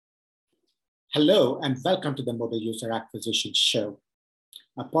Hello, and welcome to the Mobile User Acquisition Show,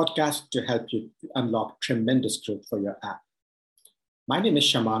 a podcast to help you unlock tremendous growth for your app. My name is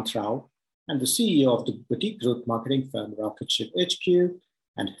Shamant Rao. I'm the CEO of the boutique growth marketing firm Rocketship HQ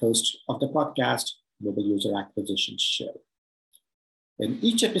and host of the podcast Mobile User Acquisition Show. In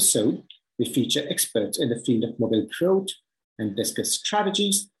each episode, we feature experts in the field of mobile growth and discuss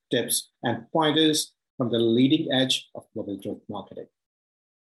strategies, tips, and pointers from the leading edge of mobile growth marketing.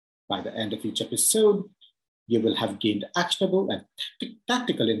 By the end of each episode, you will have gained actionable and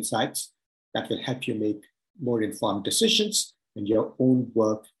tactical insights that will help you make more informed decisions in your own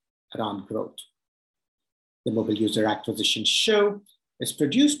work around growth. The Mobile User Acquisition Show is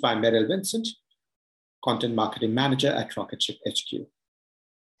produced by Meryl Vincent, Content Marketing Manager at Rocketship HQ.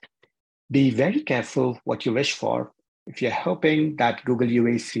 Be very careful what you wish for if you're hoping that Google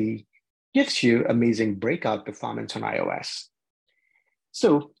UAC gives you amazing breakout performance on iOS.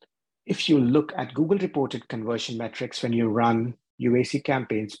 So, if you look at Google reported conversion metrics when you run UAC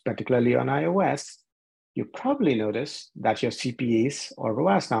campaigns, particularly on iOS, you probably notice that your CPAs or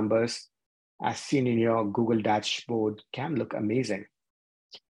ROAS numbers, as seen in your Google dashboard, can look amazing.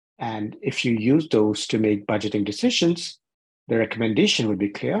 And if you use those to make budgeting decisions, the recommendation would be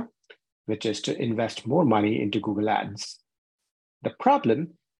clear, which is to invest more money into Google Ads. The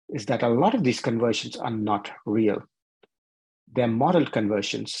problem is that a lot of these conversions are not real. They're modeled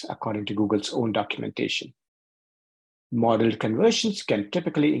conversions according to Google's own documentation. Modeled conversions can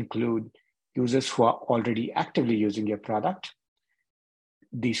typically include users who are already actively using your product.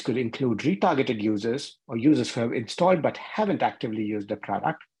 These could include retargeted users or users who have installed but haven't actively used the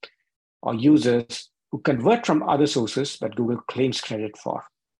product, or users who convert from other sources but Google claims credit for.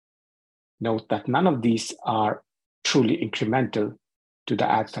 Note that none of these are truly incremental to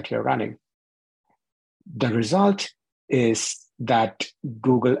the ads that you're running. The result is that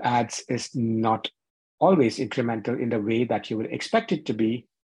Google Ads is not always incremental in the way that you would expect it to be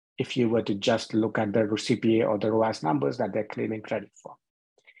if you were to just look at the CPA or the ROAS numbers that they're claiming credit for.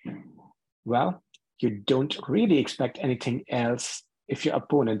 Well, you don't really expect anything else if your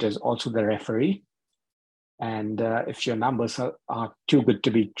opponent is also the referee. And if your numbers are too good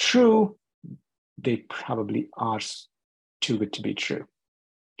to be true, they probably are too good to be true.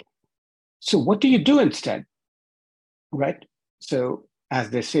 So what do you do instead? Right? So as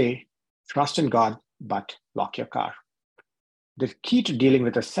they say, trust in God, but lock your car. The key to dealing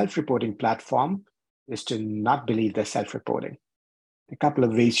with a self-reporting platform is to not believe they're self-reporting. A couple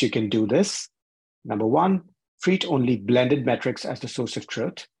of ways you can do this. Number one, treat only blended metrics as the source of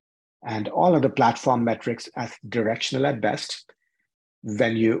truth and all other platform metrics as directional at best.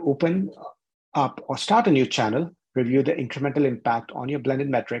 When you open up or start a new channel, review the incremental impact on your blended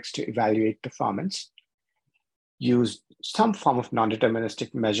metrics to evaluate performance. Use some form of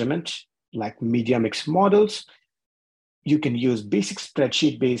non-deterministic measurement like media mix models. You can use basic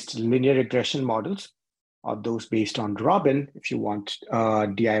spreadsheet-based linear regression models or those based on Robin if you want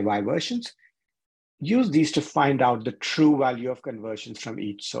DIY versions. Use these to find out the true value of conversions from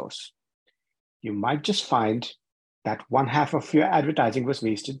each source. You might just find that one half of your advertising was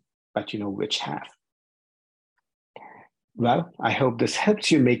wasted, but you know which half. Well, I hope this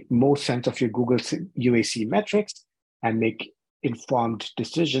helps you make more sense of your Google UAC metrics and make informed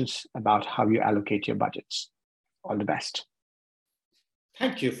decisions about how you allocate your budgets. All the best.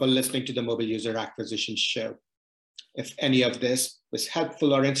 Thank you for listening to the Mobile User Acquisition Show. If any of this was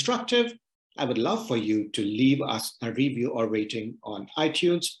helpful or instructive, I would love for you to leave us a review or rating on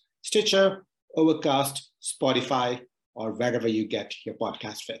iTunes, Stitcher, Overcast, Spotify, or wherever you get your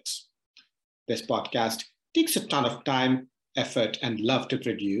podcast fix. This podcast takes a ton of time, effort, and love to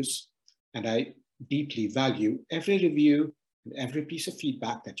produce, and I deeply value every review and every piece of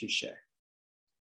feedback that you share.